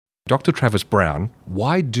Dr. Travis Brown,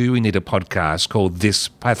 why do we need a podcast called This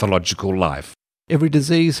Pathological Life? Every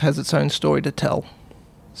disease has its own story to tell.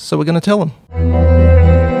 So we're going to tell them.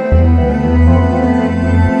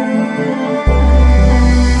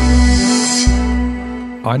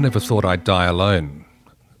 I never thought I'd die alone.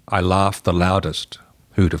 I laughed the loudest.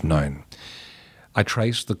 Who'd have known? I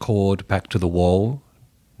traced the cord back to the wall.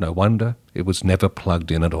 No wonder it was never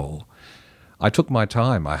plugged in at all. I took my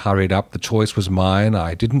time. I hurried up. The choice was mine.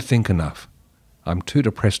 I didn't think enough. I'm too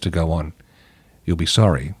depressed to go on. You'll be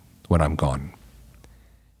sorry when I'm gone.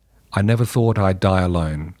 I never thought I'd die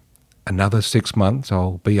alone. Another 6 months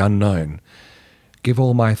I'll be unknown. Give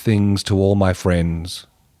all my things to all my friends.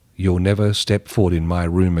 You'll never step foot in my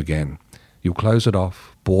room again. You'll close it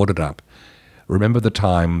off, board it up. Remember the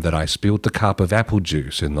time that I spilled the cup of apple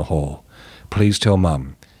juice in the hall. Please tell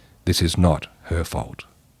Mum, this is not her fault.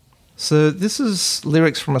 So this is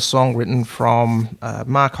lyrics from a song written from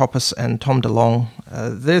Mark Hoppus and Tom DeLonge.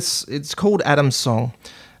 It's called Adam's Song.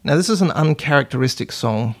 Now this is an uncharacteristic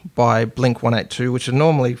song by Blink-182, which are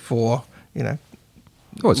normally for,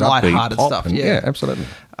 light-hearted stuff. Yeah, absolutely.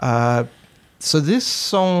 So this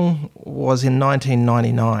song was in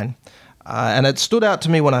 1999, and it stood out to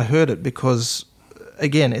me when I heard it because,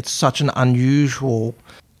 again, it's such an unusual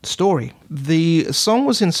story. The song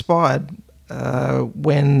was inspired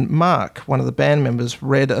when Mark, one of the band members,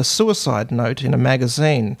 read a suicide note in a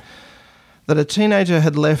magazine that a teenager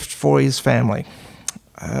had left for his family.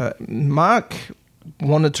 Mark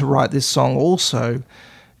wanted to write this song also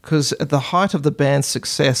because at the height of the band's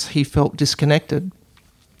success, he felt disconnected.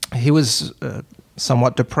 He was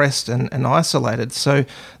somewhat depressed and isolated. So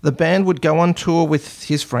the band would go on tour with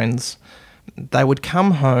his friends. They would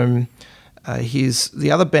come home.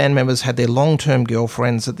 The other band members had their long-term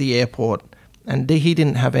girlfriends at the airport, and he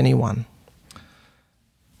didn't have anyone.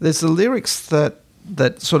 There's the lyrics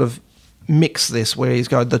that sort of mix this, where he's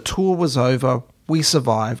going, the tour was over, we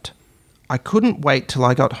survived. I couldn't wait till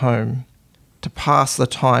I got home to pass the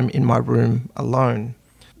time in my room alone.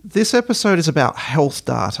 This episode is about health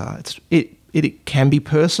data. It can be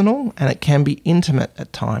personal and it can be intimate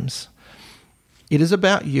at times. It is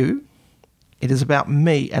about you, it is about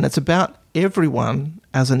me, and it's about everyone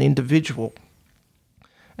as an individual.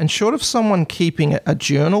 And short of someone keeping a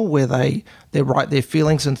journal where they write their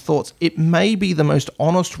feelings and thoughts, it may be the most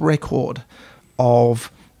honest record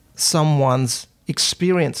of someone's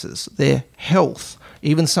experiences, their health,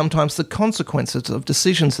 even sometimes the consequences of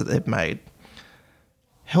decisions that they've made.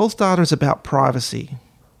 Health data is about privacy.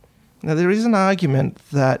 Now, there is an argument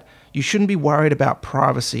that you shouldn't be worried about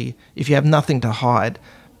privacy if you have nothing to hide,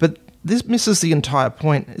 but this misses the entire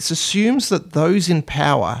point. It assumes that those in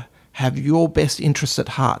power have your best interests at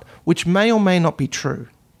heart, which may or may not be true.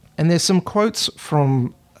 And there's some quotes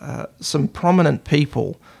from some prominent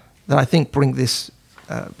people that I think bring this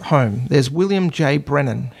home. There's William J.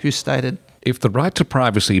 Brennan, who stated, "If the right to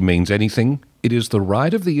privacy means anything, it is the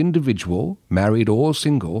right of the individual, married or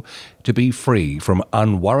single, to be free from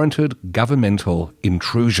unwarranted governmental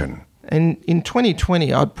intrusion." And in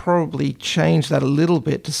 2020, I'd probably change that a little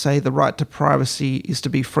bit to say the right to privacy is to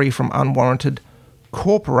be free from unwarranted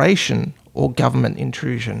corporation or government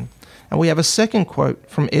intrusion. And we have a second quote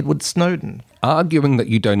from Edward Snowden. Arguing that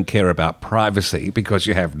you don't care about privacy because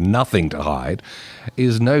you have nothing to hide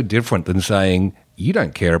is no different than saying you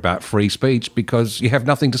don't care about free speech because you have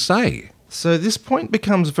nothing to say. So this point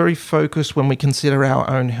becomes very focused when we consider our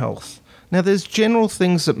own health. Now, there's general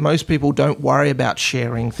things that most people don't worry about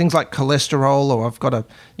sharing, things like cholesterol, or I've got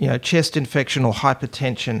a chest infection or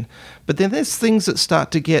hypertension. But then there's things that start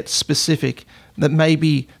to get specific that may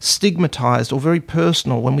be stigmatized or very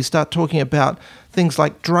personal when we start talking about things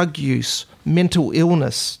like drug use, mental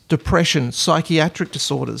illness, depression, psychiatric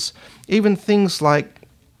disorders, even things like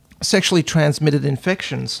sexually transmitted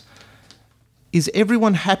infections. Is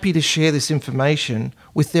everyone happy to share this information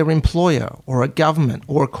with their employer or a government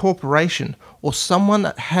or a corporation or someone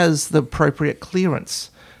that has the appropriate clearance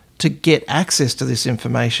to get access to this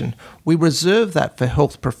information? We reserve that for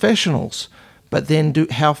health professionals, but then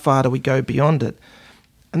how far do we go beyond it?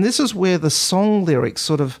 And this is where the song lyrics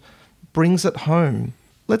sort of brings it home.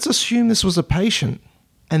 Let's assume this was a patient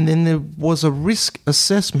and then there was a risk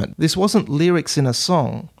assessment. This wasn't lyrics in a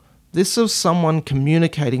song. This was someone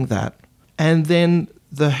communicating that. And then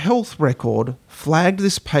the health record flagged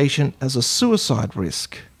this patient as a suicide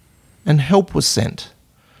risk and help was sent.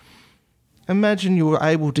 Imagine you were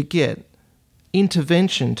able to get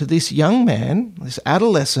intervention to this young man, this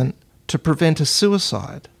adolescent, to prevent a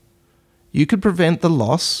suicide. You could prevent the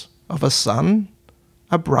loss of a son,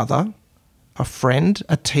 a brother, a friend,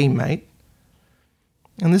 a teammate.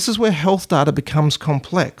 And this is where health data becomes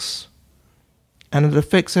complex, and it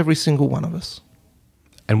affects every single one of us.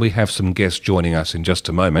 And we have some guests joining us in just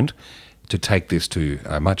a moment to take this to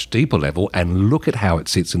a much deeper level and look at how it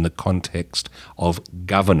sits in the context of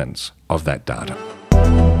governance of that data.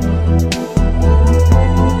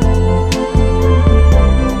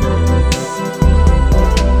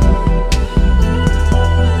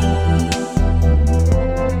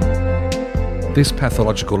 This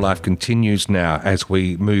Pathological Life continues now as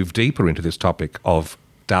we move deeper into this topic of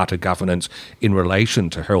data governance in relation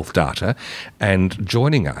to health data. And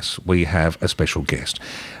joining us, we have a special guest,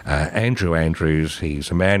 Andrew Andrews. He's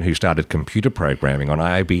a man who started computer programming on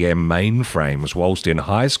IBM mainframes whilst in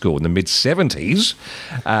high school in the mid-70s.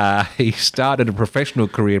 He started a professional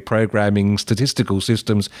career programming statistical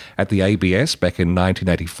systems at the ABS back in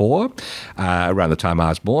 1984, around the time I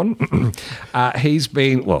was born. He's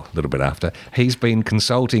been, well, a little bit after, he's been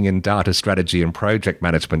consulting in data strategy and project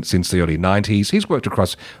management since the early 90s. He's worked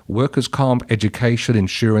across workers' comp, education,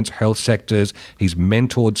 insurance, health sectors. He's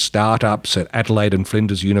mentored startups at Adelaide and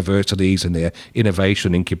Flinders universities and their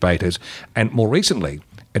innovation incubators. And more recently,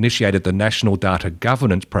 initiated the National Data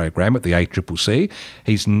Governance Program at the ACCC.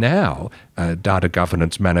 He's now a data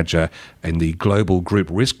governance manager in the Global Group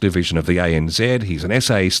Risk Division of the ANZ. He's an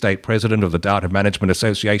SA State President of the Data Management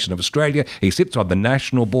Association of Australia. He sits on the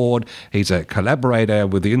national board. He's a collaborator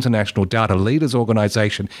with the International Data Leaders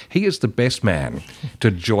Organisation. He is the best man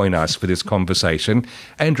to join us for this conversation.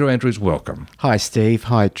 Andrew Andrews, welcome. Hi, Steve.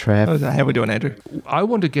 Hi, Trav. How are we doing, Andrew? I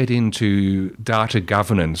want to get into data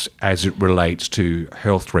governance as it relates to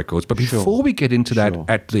health records. But before we get into that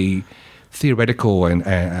at the theoretical and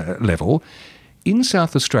level, in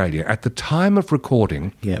South Australia, at the time of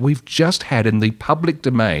recording, we've just had in the public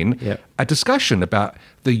domain a discussion about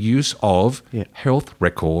the use of health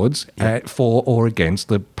records for or against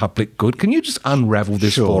the public good. Can you just unravel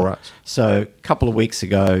this for us? So a couple of weeks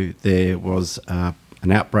ago, there was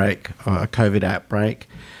an outbreak, a COVID outbreak,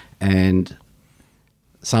 and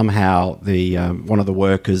somehow the one of the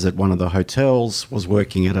workers at one of the hotels was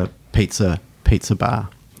working at a pizza bar.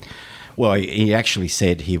 Well, he actually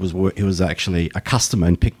said he was actually a customer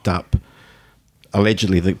and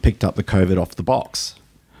allegedly picked up the COVID off the box.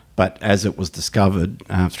 But as it was discovered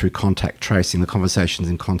through contact tracing, the conversations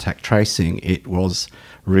in contact tracing, it was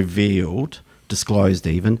disclosed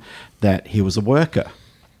even, that he was a worker.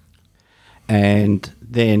 And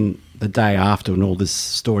then the day after, when all this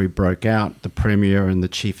story broke out, the Premier and the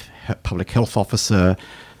Chief Public Health Officer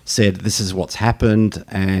said, this is what's happened.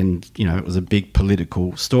 And, it was a big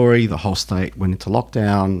political story. The whole state went into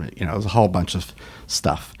lockdown. It was a whole bunch of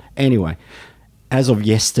stuff. Anyway, as of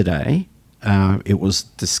yesterday, it was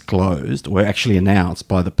disclosed, or actually announced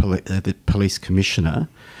by the police commissioner,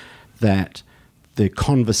 that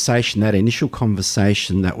that initial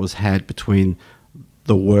conversation that was had between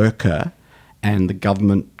the worker and the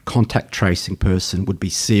government contact tracing person would be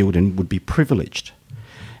sealed and would be privileged.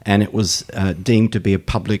 And it was deemed to be a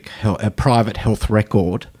private health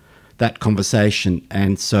record, that conversation.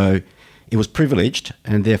 And so it was privileged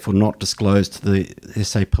and therefore not disclosed to the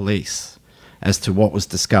SA Police as to what was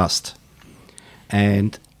discussed.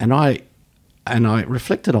 And I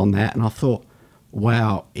reflected on that, and I thought,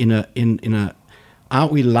 wow,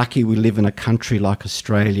 aren't we lucky we live in a country like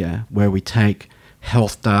Australia where we take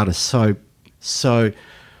health data so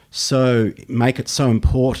make it so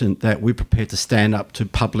important that we're prepared to stand up to the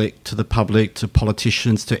public, to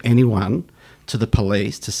politicians, to anyone, to the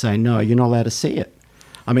police, to say, no, you're not allowed to see it.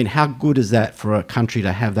 I mean, how good is that for a country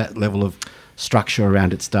to have that level of structure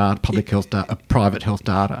around its data, public health data, private health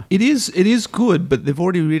data? It is good, but they've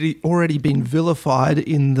already been vilified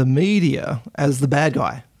in the media as the bad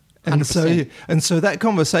guy. And 100%. so that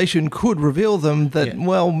conversation could reveal them that,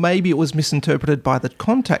 well, maybe it was misinterpreted by the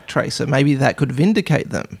contact tracer. Maybe that could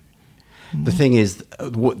vindicate them. The thing is,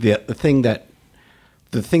 the thing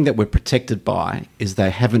that we're protected by is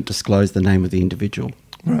they haven't disclosed the name of the individual.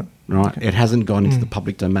 Right. Okay. It hasn't gone into the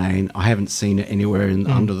public domain. I haven't seen it anywhere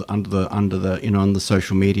under the on the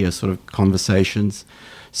social media sort of conversations.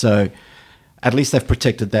 So at least they've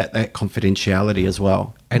protected that confidentiality as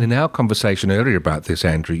well. And in our conversation earlier about this,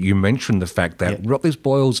 Andrew, you mentioned the fact that what this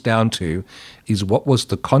boils down to is what was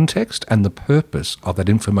the context and the purpose of that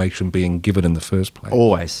information being given in the first place.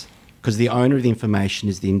 Always. Because the owner of the information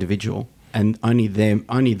is the individual, and only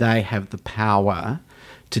they have the power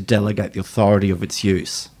to delegate the authority of its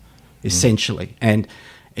use, essentially. And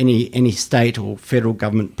any state or federal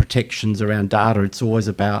government protections around data, it's always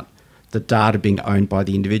about the data being owned by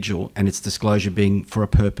the individual and its disclosure being for a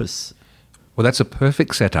purpose. Well, that's a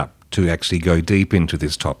perfect setup to actually go deep into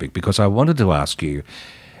this topic, because I wanted to ask you,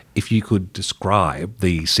 if you could describe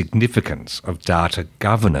the significance of data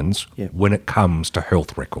governance when it comes to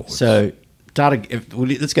health records. So,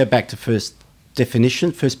 let's go back to first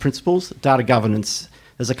principles. Data governance,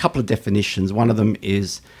 there's a couple of definitions. One of them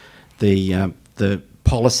is the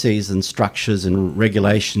policies and structures and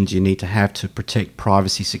regulations you need to have to protect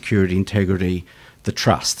privacy, security, integrity, the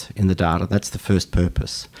trust in the data. That's the first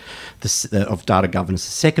purpose of data governance.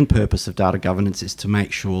 The second purpose of data governance is to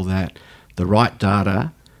make sure that the right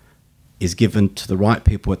data is given to the right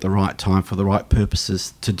people at the right time for the right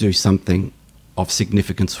purposes to do something of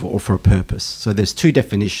significance or for a purpose. So there's two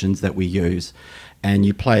definitions that we use, and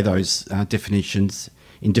you play those definitions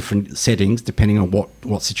in different settings depending on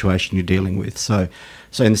what situation you're dealing with. So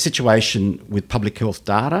in the situation with public health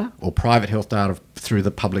data or private health data through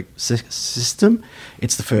the public system,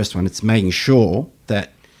 it's the first one. It's making sure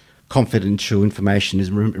that confidential information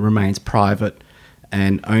remains private,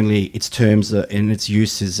 and only its terms and its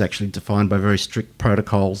use is actually defined by very strict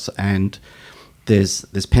protocols, and there's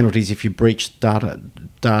penalties if you breach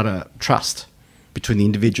data trust between the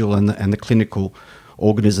individual and the clinical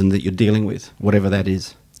organism that you're dealing with, whatever that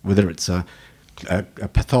is, whether it's a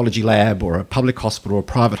pathology lab or a public hospital or a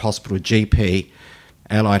private hospital, GP,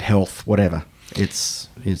 allied health, whatever. It's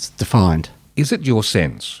defined. Is it your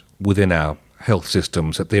sense within our health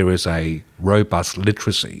systems that there is a robust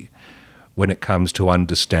literacy when it comes to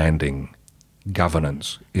understanding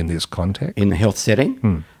governance in this context? In the health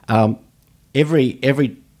setting?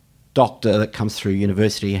 Every doctor that comes through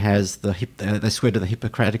university has they swear to the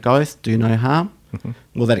Hippocratic Oath, do no harm. Mm-hmm.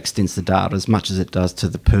 Well, that extends the data as much as it does to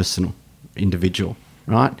the personal individual,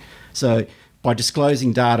 right? So by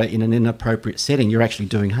disclosing data in an inappropriate setting, you're actually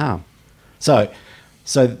doing harm. So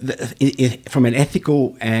from an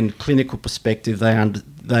ethical and clinical perspective,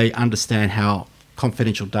 they understand how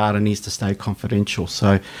confidential data needs to stay confidential.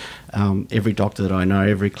 So every doctor that I know,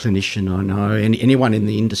 every clinician I know, and anyone in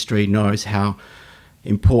the industry knows how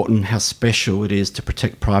important, how special it is to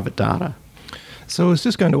protect private data. So I was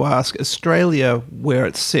just going to ask, Australia, where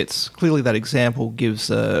it sits, clearly that example gives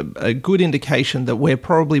a good indication that we're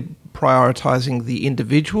probably prioritising the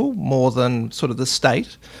individual more than sort of the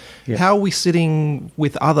state. Yeah. How are we sitting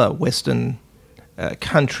with other Western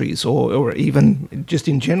countries or even just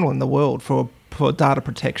in general in the world for data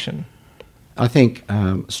protection? I think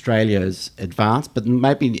Australia is advanced, but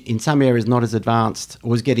maybe in some areas not as advanced,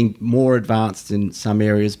 or is getting more advanced in some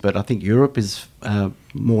areas, but I think Europe is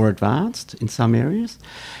more advanced in some areas.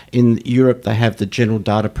 In Europe, they have the general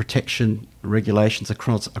data protection regulations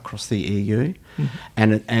across the EU,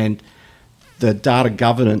 and the data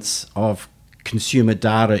governance of consumer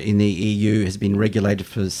data in the EU has been regulated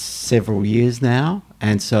for several years now,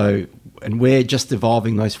 and we're just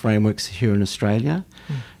evolving those frameworks here in Australia.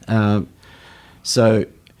 In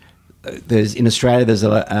Australia, there's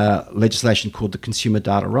a legislation called the Consumer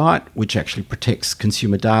Data Right, which actually protects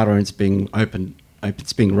consumer data, and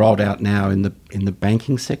it's being rolled out now in the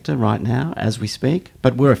banking sector right now as we speak.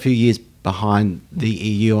 But we're a few years behind the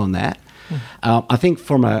EU on that. I think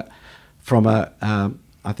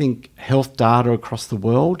I think health data across the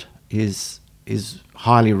world is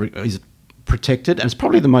highly protected, and it's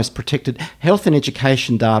probably the most protected. Health and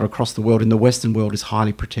education data across the world in the Western world is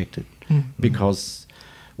highly protected because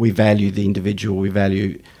we value the individual, we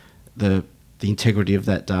value the integrity of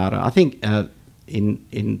that data. I think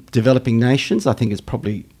in developing nations, I think it's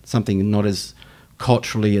probably something not as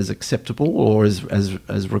culturally as acceptable or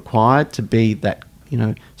as required to be that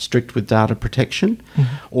strict with data protection.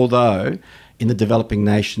 Although in the developing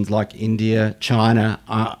nations like India, China.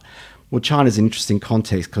 China's an interesting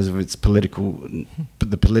context because of its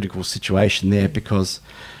the political situation there. Because,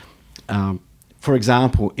 for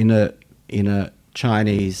example, in a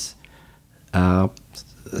Chinese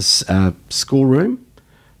schoolroom,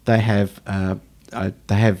 they have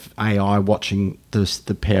AI watching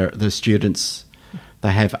the students.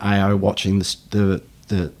 They have AI watching the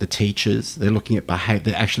teachers. They're looking at behaviour.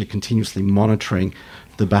 They're actually continuously monitoring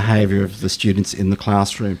the behaviour of the students in the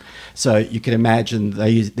classroom. So you can imagine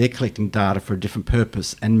they're collecting data for a different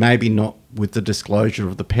purpose, and maybe not with the disclosure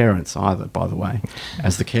of the parents either, by the way,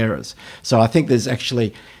 as the carers. So I think there's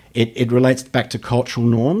actually, it relates back to cultural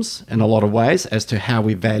norms in a lot of ways as to how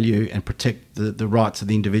we value and protect the rights of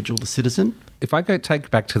the individual, the citizen. If I go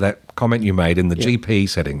take back to that comment you made in the GP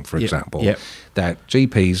setting, for example, that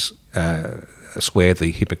GPs swear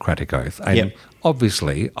the Hippocratic Oath. And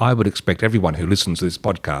obviously, I would expect everyone who listens to this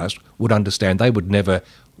podcast would understand they would never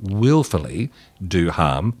willfully do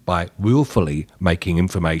harm by willfully making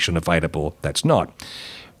information available that's not.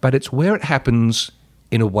 But it's where it happens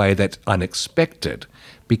in a way that's unexpected.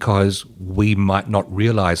 because we might not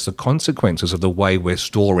realise the consequences of the way we're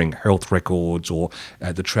storing health records or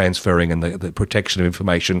the transferring and the protection of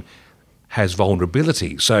information has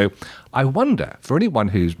vulnerability. So I wonder, for anyone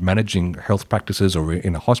who's managing health practices or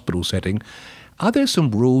in a hospital setting, are there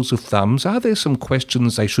some rules of thumbs? Are there some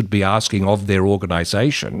questions they should be asking of their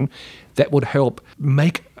organisation that would help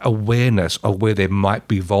make awareness of where there might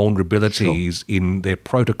be vulnerabilities in their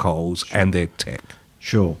protocols and their tech?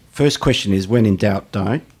 Sure. First question is, when in doubt,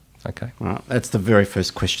 don't. Okay. Right. That's the very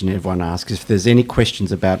first question everyone asks. If there's any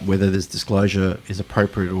questions about whether this disclosure is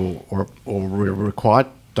appropriate or required,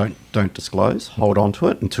 don't disclose. Hold on to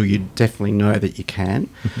it until you definitely know that you can.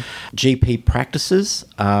 GP practices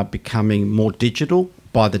are becoming more digital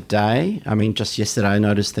by the day. I mean, just yesterday I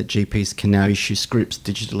noticed that GPs can now issue scripts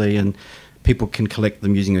digitally, and people can collect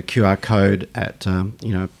them using a QR code at,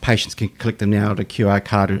 patients can collect them now at a QR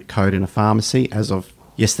code in a pharmacy as of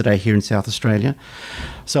yesterday here in South Australia.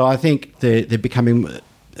 So I think they're becoming,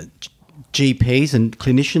 GPs and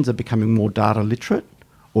clinicians are becoming more data literate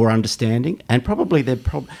or understanding, and probably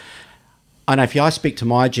I know if I speak to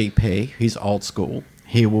my GP, he's old school,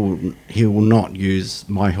 he will not use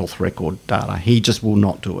my health record data. He just will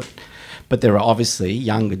not do it. But there are obviously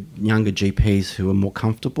younger GPs who are more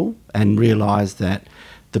comfortable and realise that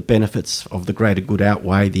the benefits of the greater good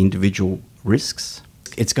outweigh the individual risks.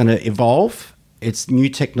 It's going to evolve. It's new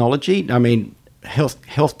technology. I mean,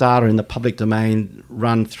 health data in the public domain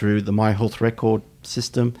run through the My Health Record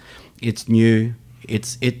system. It's new.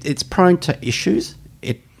 It's prone to issues.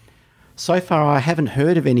 So far, I haven't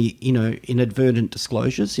heard of any, inadvertent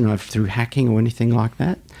disclosures, through hacking or anything like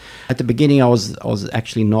that. At the beginning, I was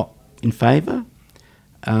actually not in favour.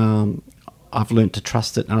 I've learnt to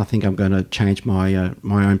trust it, and I think I'm going to change my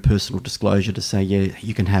own personal disclosure to say, yeah,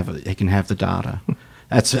 you can have it. You can have the data.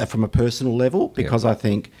 That's from a personal level, because I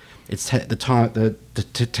think it's the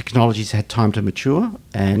technology's had time to mature,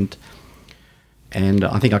 and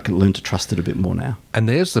I think I can learn to trust it a bit more now. And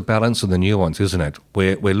there's the balance and the nuance, isn't it?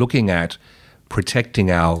 We're looking at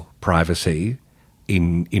protecting our privacy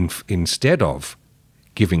instead of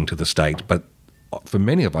giving to the state. But for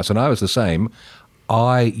many of us, and I was the same,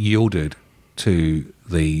 I yielded to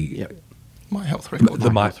the My Health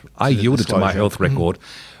Record. I yielded to My Health Record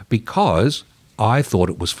because I thought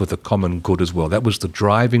it was for the common good as well. That was the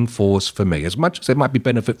driving force for me. As much as there might be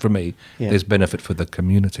benefit for me, there's benefit for the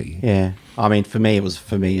community. Yeah. I mean, for me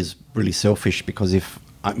is really selfish, because if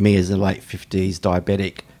me as a late 50s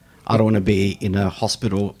diabetic, I don't want to be in a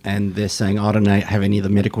hospital and they're saying, I don't have any of the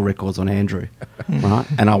medical records on Andrew, right?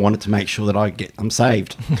 And I wanted to make sure that I'm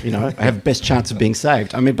saved, I have the best chance of being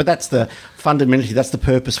saved. I mean, but that's fundamentally the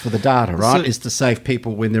purpose for the data, right? Is to save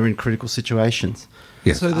people when they're in critical situations.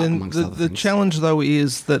 Yes. So then the challenge, though,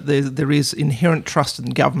 is that there is inherent trust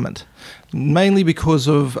in government, mainly because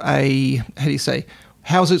of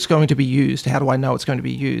how's it going to be used? How do I know it's going to be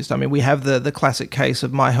used? I mean, we have the classic case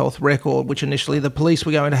of My Health Record, which initially the police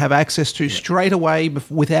were going to have access to straight away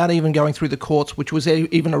without even going through the courts, which was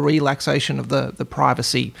even a relaxation of the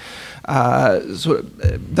privacy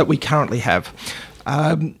that we currently have.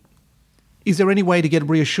 Is there any way to get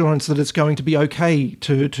reassurance that it's going to be okay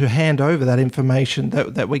to hand over that information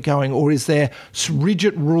that we're going, or is there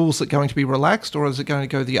rigid rules that are going to be relaxed, or is it going to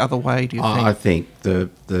go the other way, do you think? I think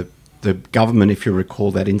the government, if you recall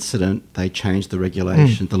that incident, they changed the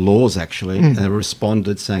regulation, the laws actually, and they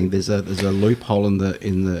responded saying there's a loophole in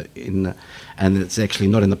the and it's actually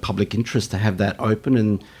not in the public interest to have that open,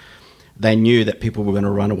 and they knew that people were going to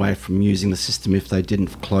run away from using the system if they didn't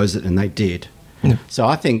close it, and they did. Yeah. So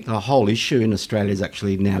I think the whole issue in Australia has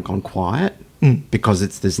actually now gone quiet because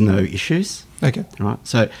there's no issues. Okay. Right.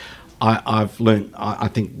 So I've learned. I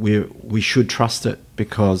think we should trust it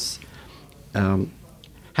because,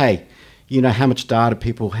 hey, you know how much data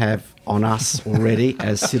people have on us already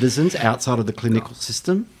as citizens outside of the clinical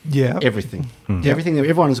system. Yeah. Everything. Everything.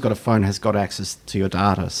 Everyone who's got a phone has got access to your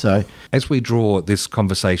data. So as we draw this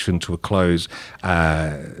conversation to a close,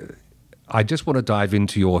 I just want to dive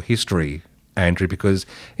into your history, Andrew, because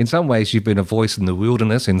in some ways you've been a voice in the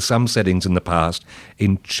wilderness in some settings in the past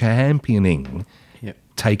in championing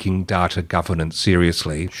taking data governance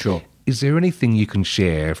seriously. Sure. Is there anything you can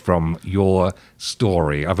share from your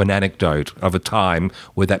story of an anecdote of a time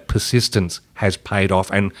where that persistence has paid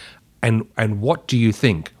off, and what do you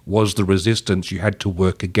think was the resistance you had to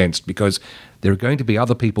work against? Because there are going to be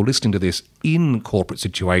other people listening to this in corporate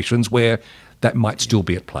situations where that might still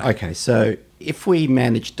be at play. Okay, so if we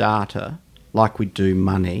manage data like we do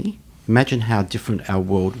money, imagine how different our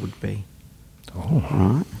world would be. Oh.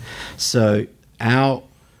 Right? So our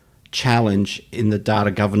challenge in the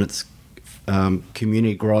data governance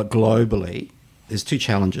community globally there's two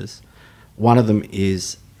challenges. One of them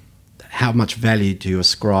is how much value do you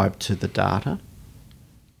ascribe to the data?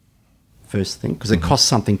 First thing, because it costs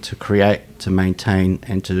something to create, to maintain,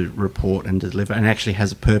 and to report and deliver, and actually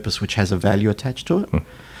has a purpose which has a value attached to it.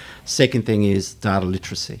 Second thing is data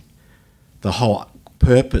literacy. The whole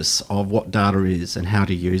purpose of what data is and how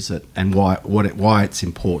to use it and why it's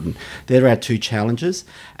important. There are two challenges,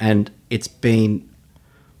 and it's been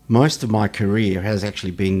most of my career has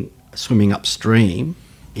actually been swimming upstream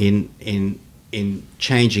in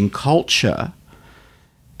changing culture.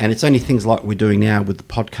 And it's only things like we're doing now with the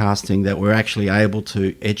podcasting that we're actually able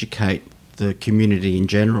to educate the community in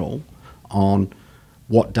general on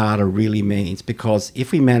what data really means. Because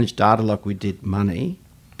if we manage data like we did money,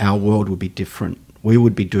 our world would be different. We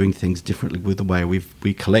would be doing things differently with the way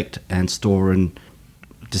we collect and store and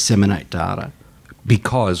disseminate data.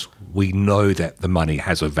 Because we know that the money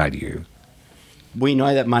has a value. We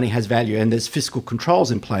know that money has value, and there's fiscal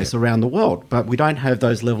controls in place around the world, but we don't have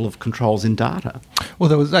those level of controls in data. Well,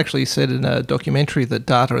 there was actually said in a documentary that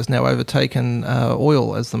data has now overtaken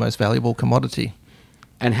oil as the most valuable commodity.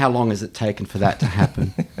 And how long has it taken for that to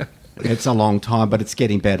happen? It's a long time, but it's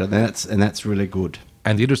getting better, and that's really good.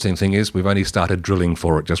 And the interesting thing is we've only started drilling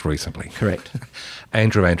for it just recently. Correct.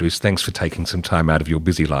 Andrew Andrews, thanks for taking some time out of your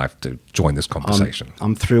busy life to join this conversation.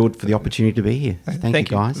 I'm thrilled for the opportunity to be here. Thank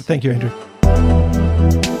you, guys. Thank you, Andrew.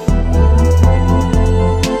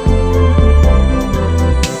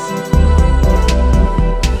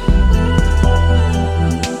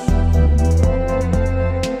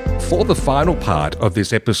 For the final part of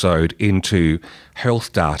this episode into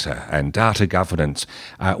health data and data governance,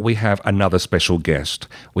 we have another special guest.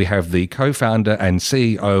 We have the co-founder and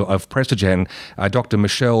CEO of Precigen, Dr.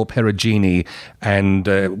 Michelle Perugini, and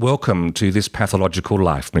welcome to This Pathological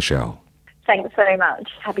Life, Michelle. Thanks very much.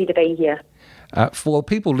 Happy to be here. For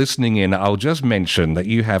people listening in, I'll just mention that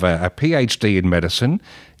you have a PhD in medicine.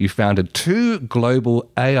 You founded 2 global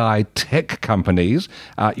AI tech companies.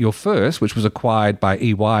 Your first, which was acquired by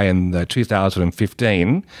EY in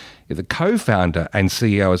 2015. You're the co-founder and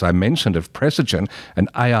CEO, as I mentioned, of Precigen, an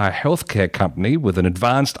AI healthcare company with an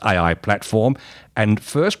advanced AI platform, and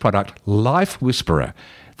first product, Life Whisperer,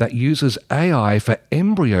 that uses AI for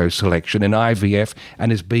embryo selection in IVF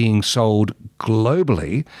and is being sold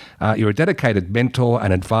globally. You're a dedicated mentor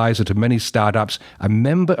and advisor to many startups, a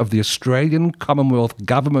member of the Australian Commonwealth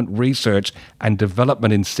Government Research and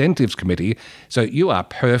Development Incentives Committee. So you are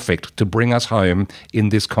perfect to bring us home in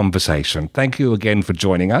this conversation. Thank you again for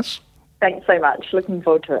joining us. Thanks so much. Looking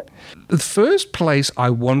forward to it. The first place I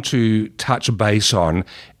want to touch base on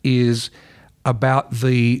is about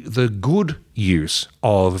the good use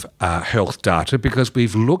of health data, because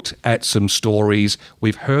we've looked at some stories,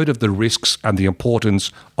 we've heard of the risks and the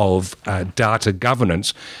importance of data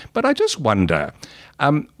governance. But I just wonder,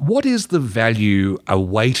 what is the value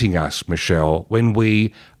awaiting us, Michelle, when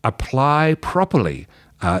we apply properly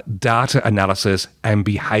data analysis and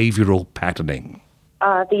behavioural patterning?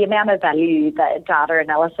 The amount of value that data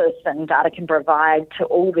analysis and data can provide to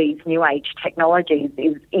all these new age technologies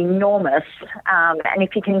is enormous. And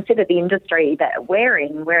if you consider the industry that we're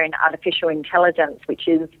in artificial intelligence, which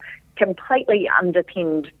is completely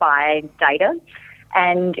underpinned by data.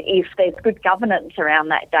 And if there's good governance around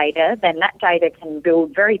that data, then that data can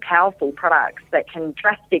build very powerful products that can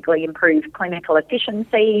drastically improve clinical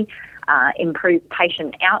efficiency, improve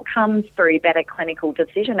patient outcomes through better clinical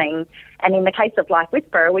decisioning. And in the case of Life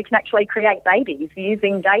Whisperer, we can actually create babies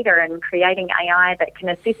using data and creating AI that can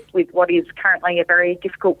assist with what is currently a very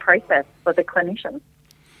difficult process for the clinician.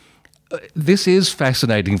 This is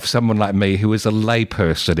fascinating for someone like me who is a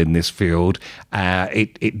layperson in this field.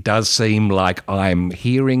 It does seem like I'm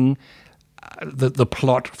hearing the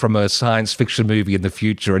plot from a science fiction movie in the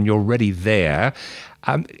future, and you're already there.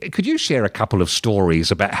 Could you share a couple of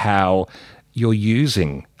stories about how you're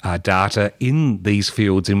using data in these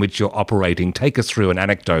fields in which you're operating? Take us through an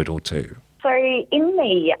anecdote or two. So in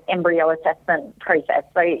the embryo assessment process,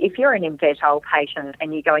 so if you're an infertile patient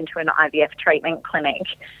and you go into an IVF treatment clinic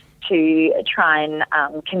to try and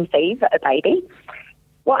conceive a baby,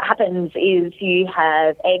 what happens is you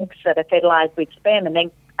have eggs that are fertilised with sperm and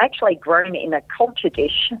then actually grown in a culture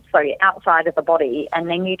dish, so outside of the body, and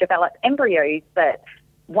then you develop embryos that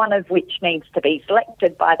one of which needs to be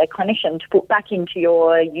selected by the clinician to put back into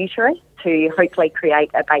your uterus to hopefully create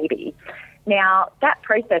a baby. Now, that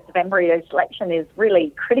process of embryo selection is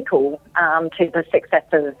really critical to the success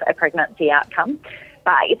of a pregnancy outcome,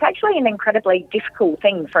 but it's actually an incredibly difficult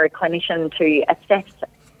thing for a clinician to assess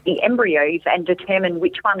the embryos and determine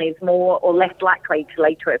which one is more or less likely to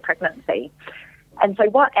lead to a pregnancy. And so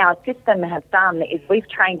what our system has done is we've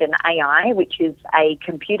trained an AI, which is a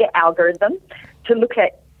computer algorithm, to look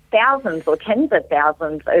at thousands or tens of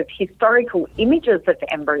thousands of historical images of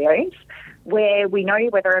embryos where we know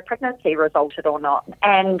whether a pregnancy resulted or not.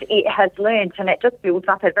 And it has learned, and it just builds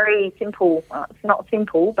up a very simple, well, it's not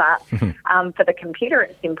simple, but for the computer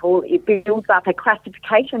it's simple, it builds up a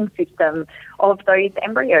classification system of those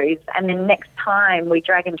embryos. And then next time we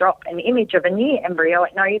drag and drop an image of a new embryo,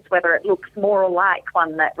 it knows whether it looks more like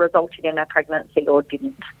one that resulted in a pregnancy or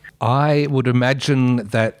didn't. I would imagine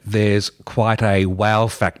that there's quite a wow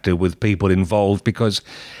factor with people involved, because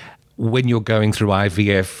when you're going through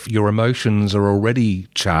IVF, your emotions are already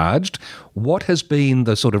charged. What has been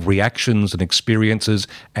the sort of reactions and experiences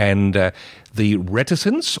and the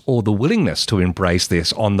reticence or the willingness to embrace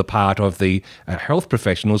this on the part of the health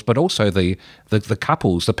professionals, but also the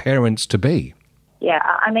couples, the parents-to-be? Yeah,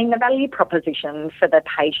 I mean, the value proposition for the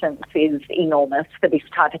patients is enormous for this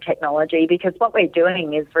type of technology, because what we're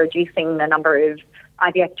doing is reducing the number of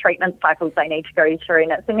IVF treatment cycles they need to go through,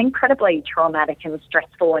 and it's an incredibly traumatic and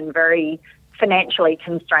stressful and very financially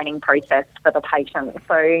constraining process for the patient.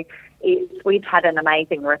 So we've had an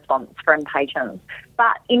amazing response from patients.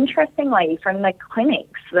 But interestingly, from the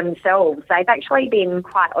clinics themselves, they've actually been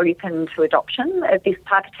quite open to adoption of this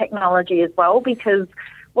type of technology as well, because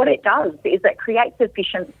what it does is it creates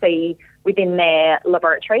efficiency within their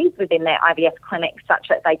laboratories, within their IVF clinics, such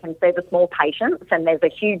that they can service more patients, and there's a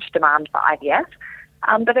huge demand for IVF.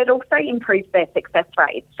 But it also improves their success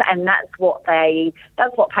rates, and that's what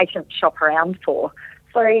patients shop around for.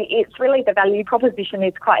 So it's really, the value proposition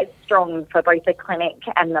is quite strong for both the clinic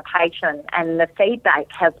and the patient, and the feedback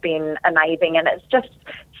has been amazing, and it's just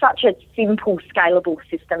such a simple, scalable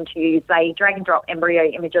system to use. They drag and drop embryo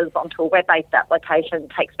images onto a web-based application.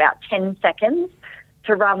 It takes about 10 seconds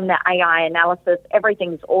to run the AI analysis.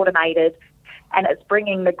 Everything's automated, and it's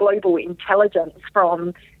bringing the global intelligence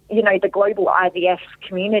from, the global IVF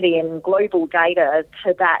community and global data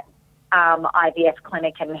to that IVF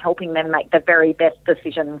clinic and helping them make the very best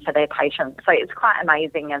decision for their patients. So it's quite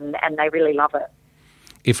amazing, and they really love it.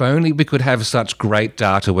 If only we could have such great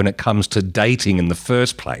data when it comes to dating in the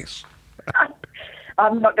first place.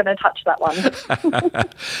 I'm not going to touch that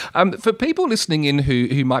one. For people listening in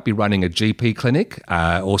who might be running a GP clinic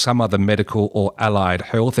or some other medical or allied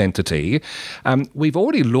health entity, we've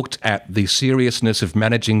already looked at the seriousness of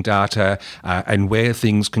managing data and where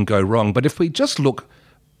things can go wrong. But if we just look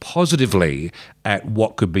positively at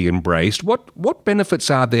what could be embraced, what benefits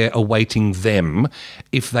are there awaiting them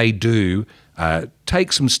if they do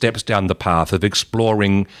take some steps down the path of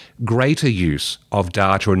exploring greater use of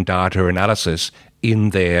data and data analysis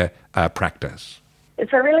in their practice?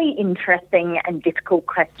 It's a really interesting and difficult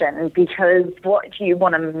question, because what you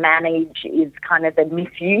want to manage is kind of the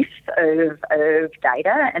misuse of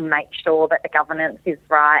data, and make sure that the governance is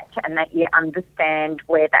right and that you understand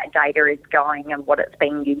where that data is going and what it's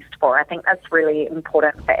being used for. I think that's really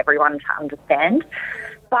important for everyone to understand.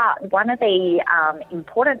 But one of the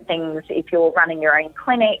important things if you're running your own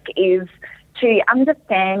clinic is to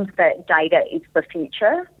understand that data is the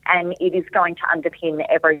future, and it is going to underpin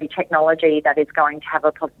every technology that is going to have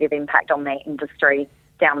a positive impact on their industry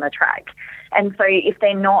down the track. And so if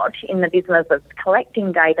they're not in the business of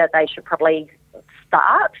collecting data, they should probably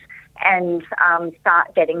start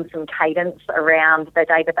getting some cadence around the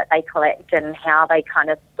data that they collect and how they kind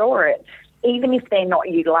of store it, even if they're not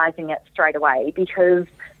utilising it straight away, because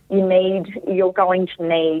you're going to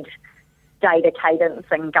need data cadence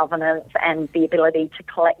and governance and the ability to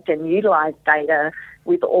collect and utilise data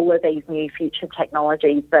with all of these new future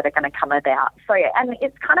technologies that are going to come about. So, and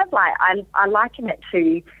it's kind of like, I liken it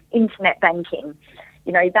to internet banking.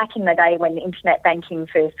 Back in the day when internet banking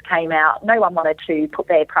first came out, no one wanted to put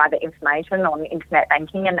their private information on internet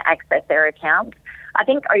banking and access their accounts. I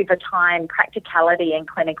think over time, practicality and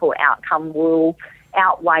clinical outcome will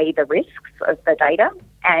outweigh the risks of the data.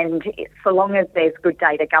 And so long as there's good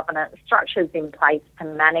data governance structures in place to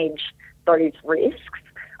manage those risks,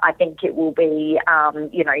 I think it will be, our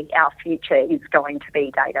future is going to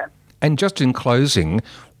be data. And just in closing,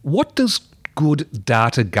 what does good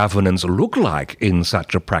data governance look like in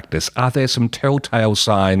such a practice? Are there some telltale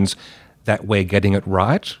signs that we're getting it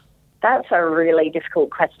right? That's a really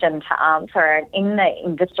difficult question to answer. In the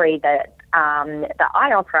industry that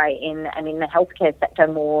I operate in, and in the healthcare sector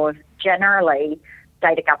more generally,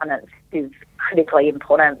 data governance is critically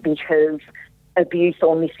important, because abuse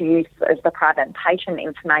or misuse of the private patient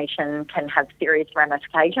information can have serious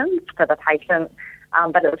ramifications for the patient,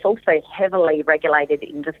 but it's also heavily regulated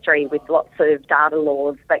industry with lots of data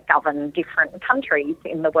laws that govern different countries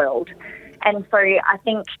in the world. And so I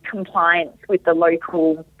think compliance with the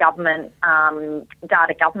local government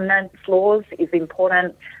data governance laws is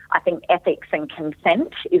important. I think ethics and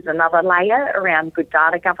consent is another layer around good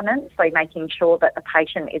data governance, so making sure that the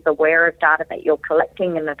patient is aware of data that you're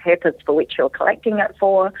collecting and the purpose for which you're collecting it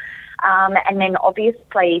for. And then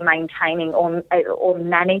obviously maintaining or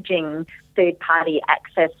managing third-party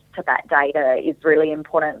access to that data is really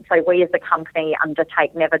important. So we as a company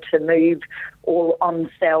undertake never to move or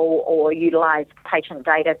on-sell or utilise patient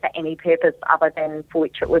data for any purpose other than for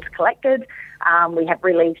which it was collected. We have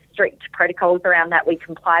really strict protocols around that. We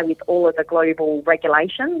comply with all of the global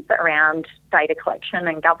regulations around data collection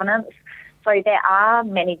and governance. So there are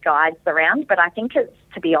many guides around, but I think it's,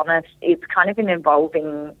 to be honest, it's kind of an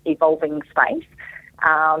evolving space,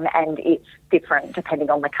 and it's different depending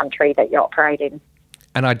on the country that you operate in.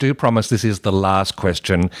 And I do promise this is the last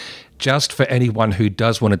question. Just for anyone who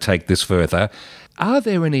does want to take this further, are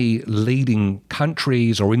there any leading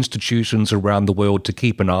countries or institutions around the world to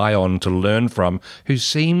keep an eye on, to learn from, who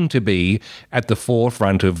seem to be at the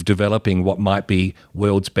forefront of developing what might be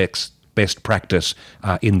world's best practice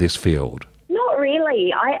in this field? Not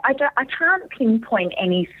really. I can't pinpoint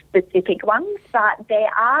any specific ones, but there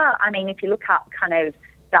are, I mean, if you look up kind of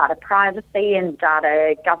data privacy and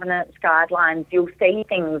data governance guidelines, you'll see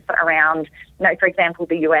things around, for example,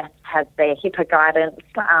 the US has their HIPAA guidance,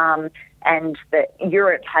 and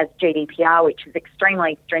Europe has GDPR, which is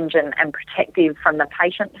extremely stringent and protective from the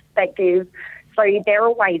patient perspective. So they're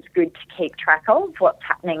always good to keep track of what's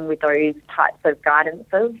happening with those types of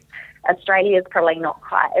guidances. Australia is probably not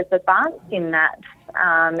quite as advanced in that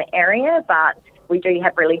area, but we do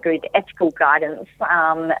have really good ethical guidance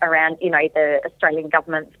around, the Australian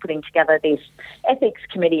government's putting together this ethics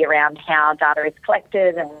committee around how data is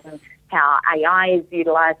collected and how AI is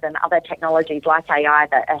utilised and other technologies like AI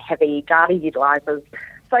that are heavy data utilisers.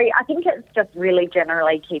 So I think it's just really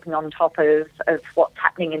generally keeping on top of what's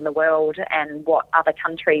happening in the world and what other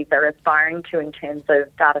countries are aspiring to in terms of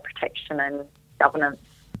data protection and governance.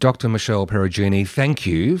 Dr. Michelle Perugini, thank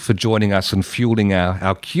you for joining us and fueling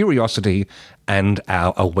our curiosity and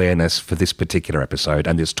our awareness for this particular episode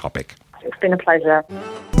and this topic. It's been a pleasure.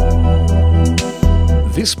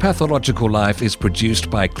 This Pathological Life is produced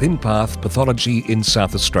by ClinPath Pathology in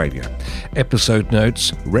South Australia. Episode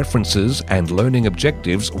notes, references and learning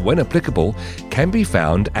objectives, when applicable, can be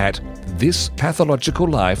found at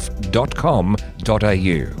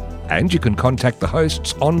thispathologicaLife.com.au. And you can contact the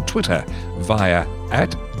hosts on Twitter via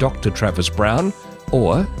 @Dr. Travis Brown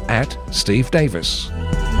or @Steve Davis.